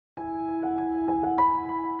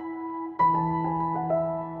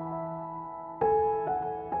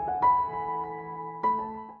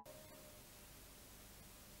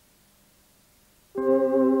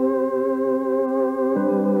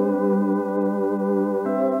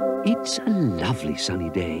It's a lovely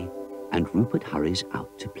sunny day, and Rupert hurries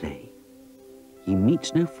out to play. He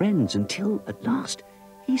meets no friends until, at last,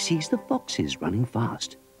 he sees the foxes running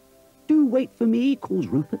fast. "Do wait for me," calls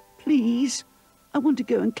Rupert, "please. I want to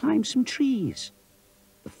go and climb some trees."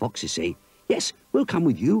 The foxes say, "Yes, we'll come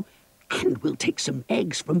with you, and we'll take some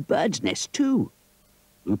eggs from birds' nests too."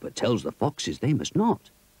 Rupert tells the foxes they must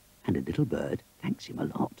not, and a little bird thanks him a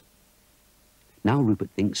lot. Now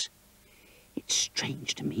Rupert thinks, "It's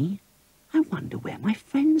strange to me. I wonder where my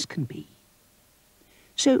friends can be."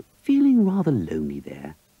 So, feeling rather lonely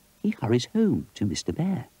there, he hurries home to Mr.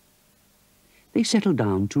 Bear. They settle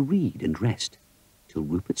down to read and rest, till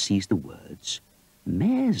Rupert sees the words,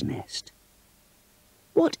 "Mare's nest."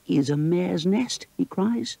 "What is a mare's nest?" he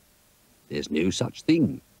cries. "There's no such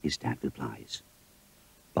thing," his dad replies.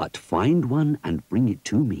 "But find one and bring it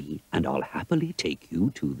to me, and I'll happily take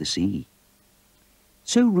you to the sea."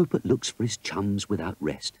 So Rupert looks for his chums without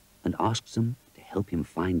rest and asks them to help him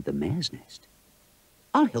find the mare's nest.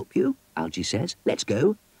 "I'll help you," Algy says. "Let's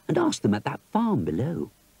go and ask them at that farm below."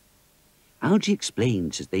 Algy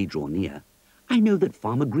explains as they draw near, "I know that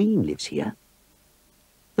Farmer Green lives here."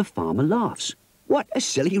 The farmer laughs. "What a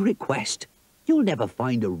silly request! You'll never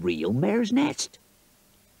find a real mare's nest."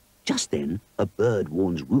 Just then a bird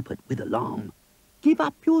warns Rupert with alarm. "Give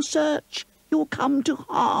up your search, you'll come to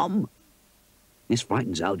harm." This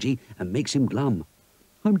frightens Algy and makes him glum.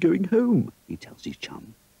 "I'm going home," he tells his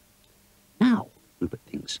chum. Now, Rupert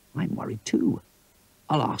thinks, I'm worried too.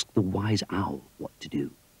 I'll ask the wise owl what to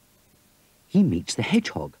do. He meets the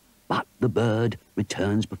hedgehog, but the bird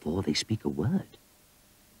returns before they speak a word.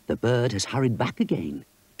 The bird has hurried back again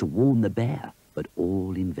to warn the bear, but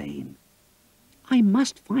all in vain. "I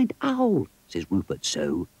must find Owl," says Rupert,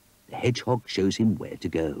 so the hedgehog shows him where to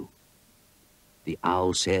go. The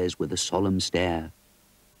owl says with a solemn stare,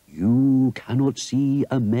 "You cannot see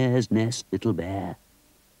a mare's nest, little bear."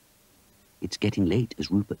 It's getting late as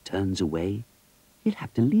Rupert turns away. He'll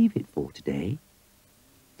have to leave it for today.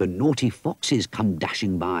 The naughty foxes come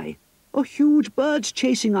dashing by. "A huge bird's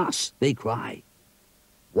chasing us," they cry.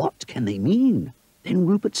 What can they mean? Then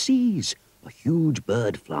Rupert sees a huge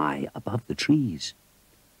bird fly above the trees.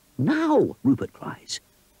 "Now," Rupert cries,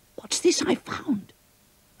 "what's this I found?"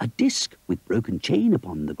 A disc with broken chain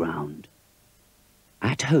upon the ground.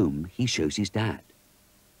 At home he shows his dad.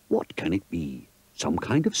 "What can it be? Some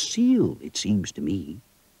kind of seal, it seems to me."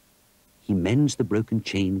 He mends the broken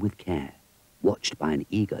chain with care, watched by an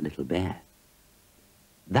eager little bear.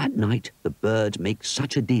 That night the birds make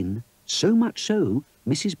such a din, so much so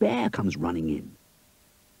Mrs. Bear comes running in.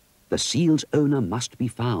 The seal's owner must be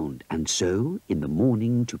found, and so in the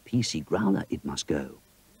morning to P.C. Growler it must go.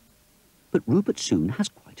 But Rupert soon has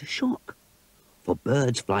quite a shock, for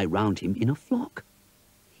birds fly round him in a flock.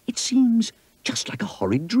 It seems just like a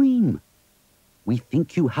horrid dream. "We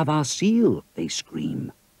think you have our seal," they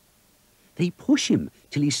scream. They push him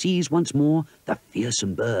till he sees once more the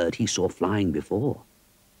fearsome bird he saw flying before.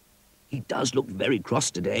 He does look very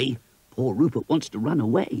cross today. Poor Rupert wants to run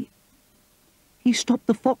away. "He stopped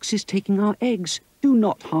the foxes taking our eggs. Do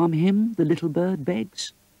not harm him," the little bird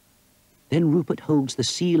begs. Then Rupert holds the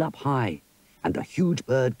seal up high, and the huge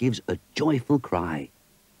bird gives a joyful cry.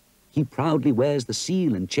 He proudly wears the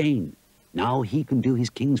seal and chain. Now he can do his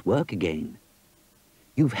king's work again.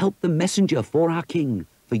 "You've helped the messenger for our king.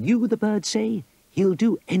 For you," the birds say, "he'll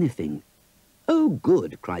do anything." "Oh,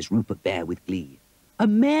 good," cries Rupert Bear with glee. "A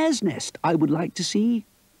mare's nest I would like to see."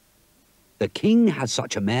 "The king has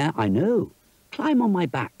such a mare, I know. Climb on my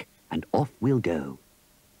back, and off we'll go."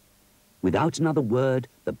 Without another word,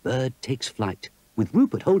 the bird takes flight, with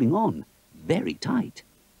Rupert holding on very tight.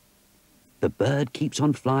 The bird keeps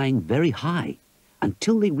on flying very high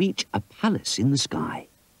until they reach a palace in the sky.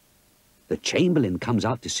 The chamberlain comes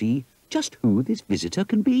out to see just who this visitor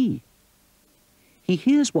can be. He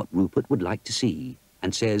hears what Rupert would like to see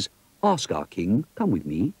and says, "Ask our king, come with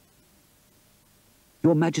me."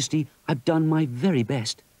 "Your Majesty, I've done my very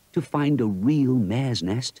best to find a real mare's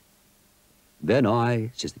nest." "Then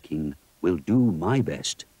I," says the king, "will do my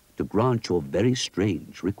best to grant your very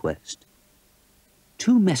strange request."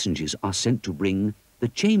 2 messengers are sent to bring the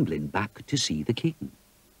chamberlain back to see the king.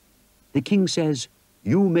 The king says,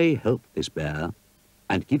 "You may help this bear,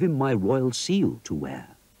 and give him my royal seal to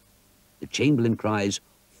wear." The chamberlain cries,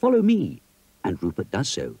 "Follow me," and Rupert does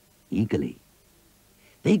so, eagerly.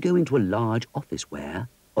 They go into a large office where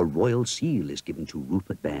a royal seal is given to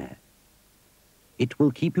Rupert Bear. "It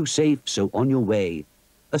will keep you safe, so on your way,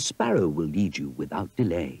 a sparrow will lead you without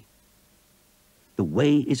delay." The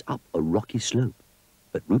way is up a rocky slope,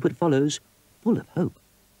 but Rupert follows, full of hope.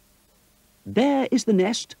 "There is the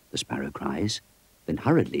nest," the sparrow cries. Then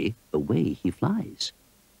hurriedly away he flies.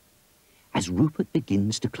 As Rupert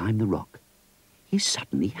begins to climb the rock, he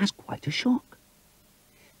suddenly has quite a shock.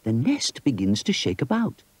 The nest begins to shake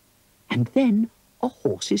about, and then a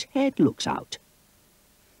horse's head looks out.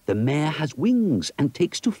 The mare has wings and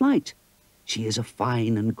takes to flight. She is a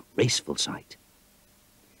fine and graceful sight.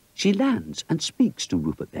 She lands and speaks to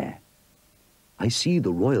Rupert there. "I see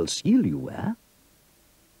the royal seal you wear.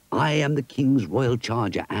 I am the king's royal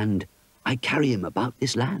charger, and I carry him about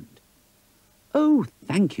this land." "Oh,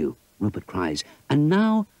 thank you," Rupert cries, "and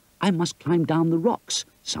now I must climb down the rocks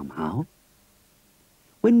somehow."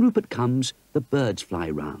 When Rupert comes, the birds fly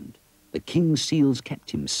round. The king's seals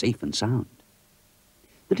kept him safe and sound.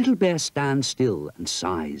 The little bear stands still and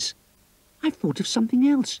sighs. "I've thought of something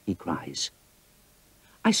else," he cries.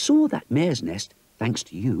 "I saw that mare's nest, thanks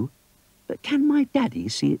to you, but can my daddy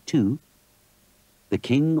see it too?" The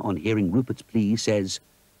king, on hearing Rupert's plea, says,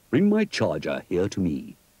 "Bring my charger here to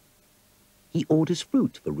me." He orders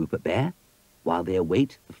fruit for Rupert Bear, while they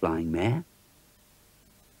await the flying mare.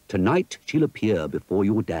 "Tonight she'll appear before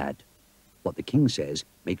your dad." What the king says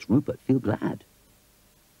makes Rupert feel glad.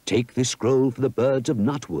 "Take this scroll for the birds of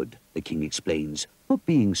Nutwood," the king explains, "for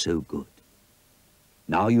being so good.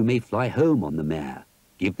 Now you may fly home on the mare.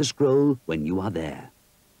 Give the scroll when you are there."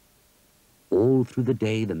 All through the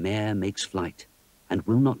day the mare makes flight, and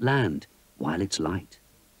will not land while it's light.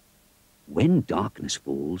 When darkness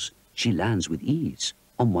falls, she lands with ease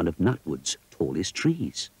on one of Nutwood's tallest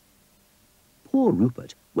trees. Poor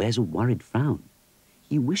Rupert wears a worried frown.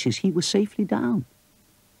 He wishes he were safely down.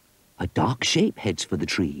 A dark shape heads for the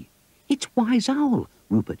tree. "It's Wise Owl,"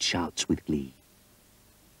 Rupert shouts with glee.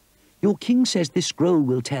 "Your king says this scroll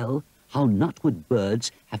will tell how Nutwood birds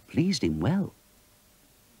have pleased him well."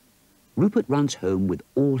 Rupert runs home with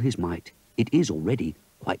all his might. It is already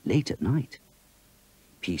quite late at night.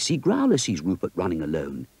 PC Growler sees Rupert running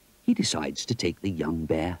alone. He decides to take the young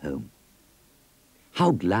bear home.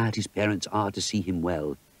 How glad his parents are to see him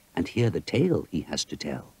well and hear the tale he has to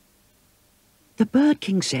tell. "The Bird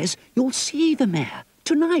King says you'll see the mare.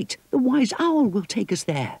 Tonight the Wise Owl will take us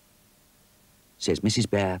there." Says Mrs.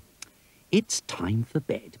 Bear, "It's time for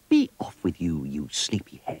bed. Be off with you, you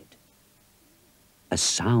sleepy head." A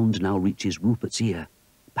sound now reaches Rupert's ear.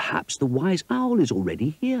 Perhaps the Wise Owl is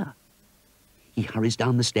already here. He hurries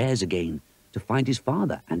down the stairs again to find his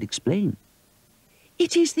father and explain.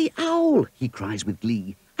 "It is the owl," he cries with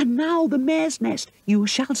glee, "and now the mare's nest you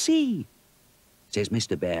shall see." Says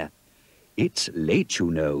Mr. Bear, "It's late, you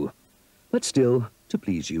know, but still, to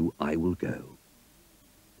please you, I will go."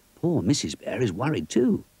 Poor Mrs. Bear is worried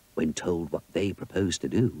too, when told what they propose to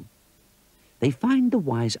do. They find the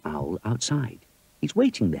Wise Owl outside. He's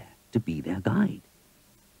waiting there to be their guide.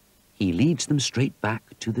 He leads them straight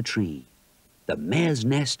back to the tree. The mare's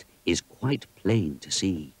nest is quite plain to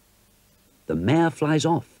see. The mare flies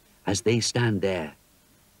off as they stand there.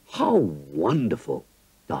 "How wonderful!"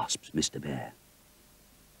 gasps Mr. Bear.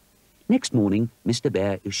 Next morning, Mr.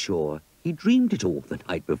 Bear is sure he dreamed it all the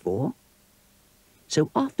night before. So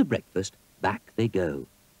after breakfast, back they go,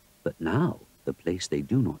 but now the place they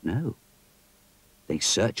do not know. They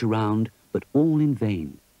search around, but all in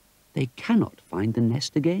vain. They cannot find the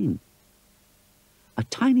nest again. A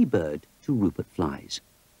tiny bird to Rupert flies.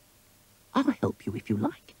 "I'll help you if you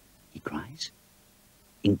like," he cries.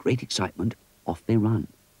 In great excitement, off they run.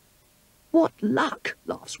 "What luck!"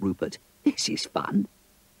 laughs Rupert. "This is fun."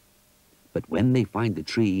 But when they find the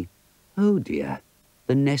tree, oh dear,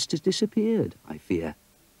 the nest has disappeared, I fear.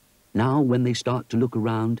 Now when they start to look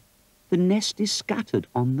around, the nest is scattered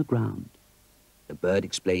on the ground. The bird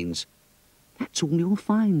explains, "That's all you'll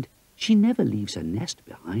find. She never leaves her nest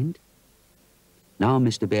behind." Now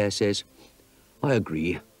Mr. Bear says, "I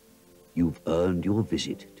agree. You've earned your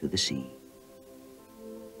visit to the sea."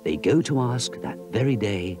 They go to ask that very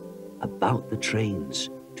day about the trains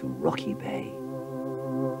to Rocky Bay.